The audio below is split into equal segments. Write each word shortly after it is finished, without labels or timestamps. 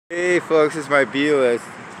Hey folks, this is my view. It's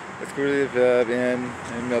live in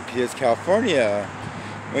Milpitas, California.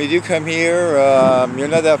 When you do come here, you're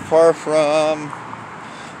not that far from,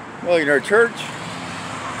 well, you know, church,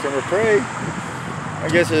 somewhere to pray. I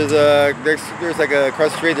guess there's like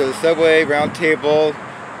across the street, there's a Subway, Round Table,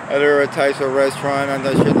 other types of restaurant. I'm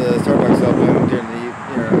not sure the Starbucks open during the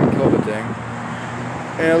COVID thing.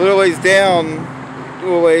 And a little ways down,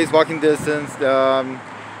 walking distance,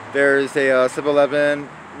 there's a 7-Eleven,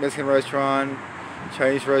 Mexican restaurant,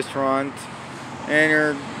 Chinese restaurant,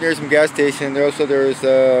 and there's some gas station. There's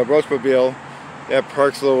a Roastmobile that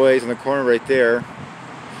parks a little ways in the corner right there.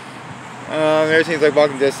 Everything's like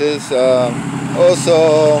walking distance.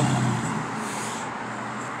 Also,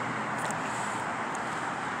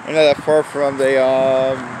 I'm not that far from the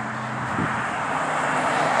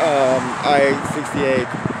I-68.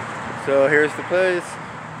 So here's the place,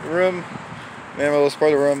 the room. Then we'll explore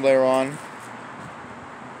the room later on.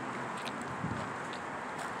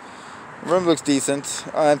 The room looks decent.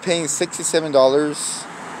 I'm paying $67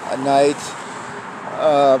 a night,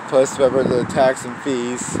 plus whatever the tax and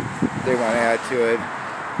fees they want to add to it.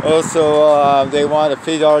 Also, they want a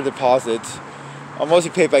 $50 deposit. I'll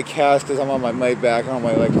mostly pay by cash because I'm on my money back. I'm on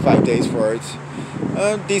my like 5 days for it.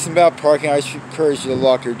 Decent amount of parking. I should encourage you to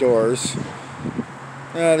lock your doors.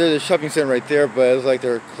 There's a shopping center right there, but it's like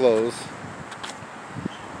they're closed.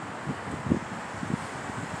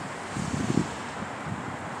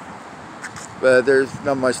 But there's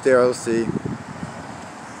not much there, I'll see.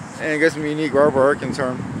 And I guess some unique artwork and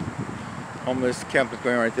some homeless campus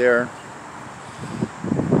going right there.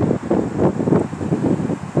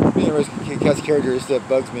 Interesting cast of characters that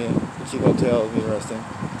bugs me. The cheap hotel is interesting.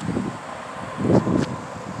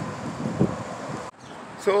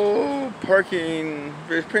 So parking,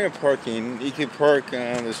 there's plenty of parking. You can park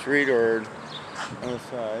on the street or on the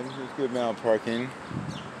side. There's a good amount of parking.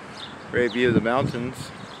 Great view of the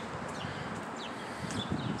mountains.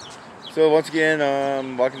 So once again,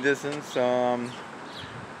 walking distance. There's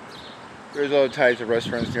all types of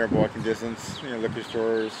restaurants near walking distance. You know, liquor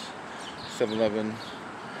stores, 7-Eleven.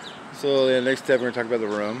 So the next step, we're going to talk about the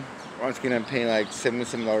room. Once again, I'm paying like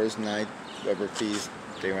 $77 a night, whatever fees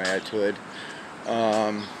they might add to it.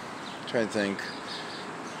 Trying to think.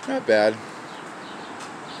 Not bad.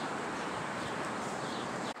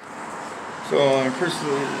 So I'm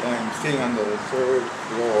staying on the 3rd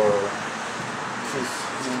floor.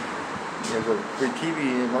 There's a free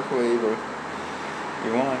TV and microwave if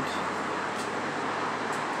you want.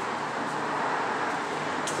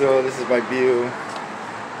 So this is my view.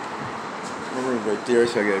 My room's right there,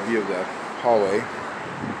 so I get a view of the hallway.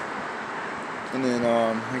 And then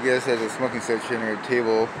I guess there's a smoking section or a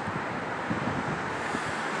table.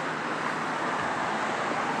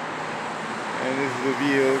 And this is the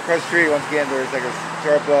view. Across the street, once again, there's like a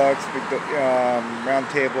Starbucks, Round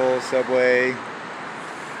Table, Subway.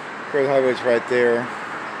 The highway's right there. I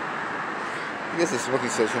guess it's a smoking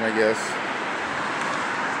section, I guess.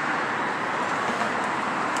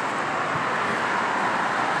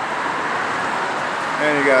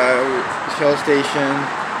 And you got a Shell station.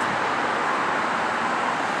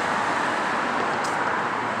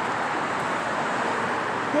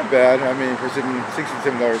 Not bad. I mean, for $67 a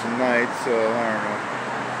night, so I don't know.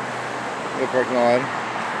 The parking lot.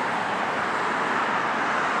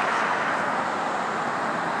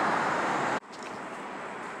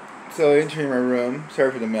 So entering my room,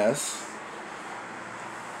 sorry for the mess.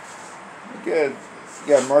 Good. You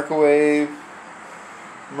got microwave,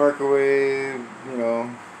 you know,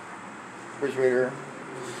 refrigerator.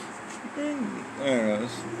 I don't know.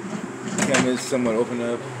 This cabinet is somewhat open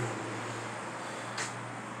up.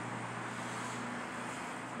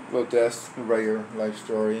 Little desk, write your life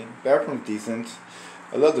story. Bathroom's decent.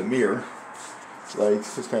 I love the mirror. Like,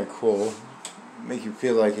 it's kind of cool. Make you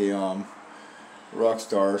feel like a rock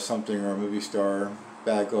star or something, or a movie star.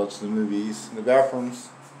 Back go to the movies. The bathrooms.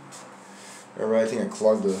 I think I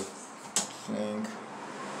clogged the sink.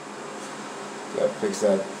 Gotta fix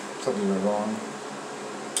that. Something went wrong.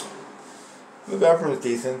 The bathroom is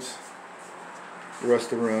decent. The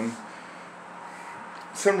rest of the room.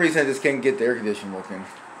 For some reason I just can't get the air conditioning working.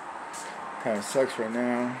 Kind of sucks right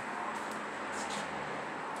now.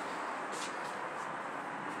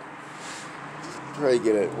 Try to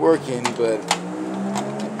get it working, but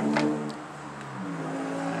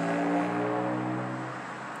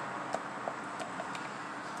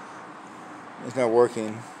it's not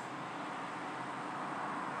working.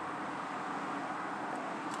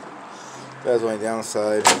 That's the only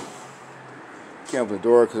downside. Can't open the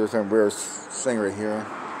door because there's some weird thing right here.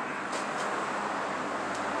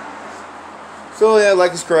 So yeah, like,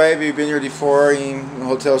 subscribe if you've been here before,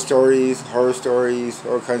 hotel stories, horror stories,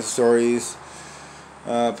 all kinds of stories.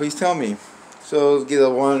 Please tell me. So get a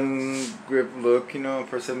one grip look, you know,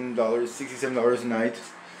 for $7, $67 a night,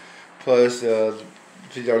 plus $50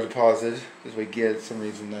 deposit. This is what you get. For some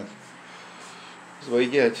reason this is what you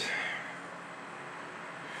get.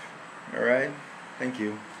 All right. Thank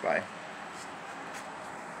you. Bye.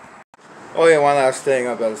 Oh yeah, one last thing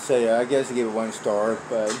I'm about to say. I guess I give it 1 star,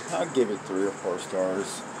 but I'll give it 3 or 4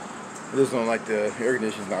 stars. I just don't like the air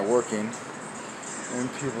conditioning's not working,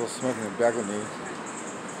 and people smoking in the back of me.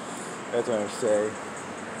 That's what I'm saying.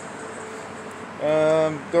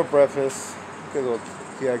 No breakfast. Because,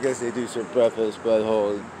 yeah, I guess they do serve breakfast, but the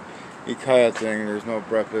whole Ikea thing, there's no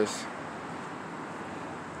breakfast.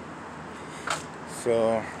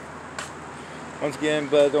 So, once again,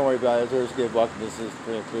 but don't worry about it. There's good walking distance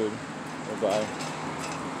for food. Bye.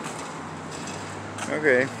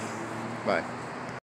 Okay. Bye.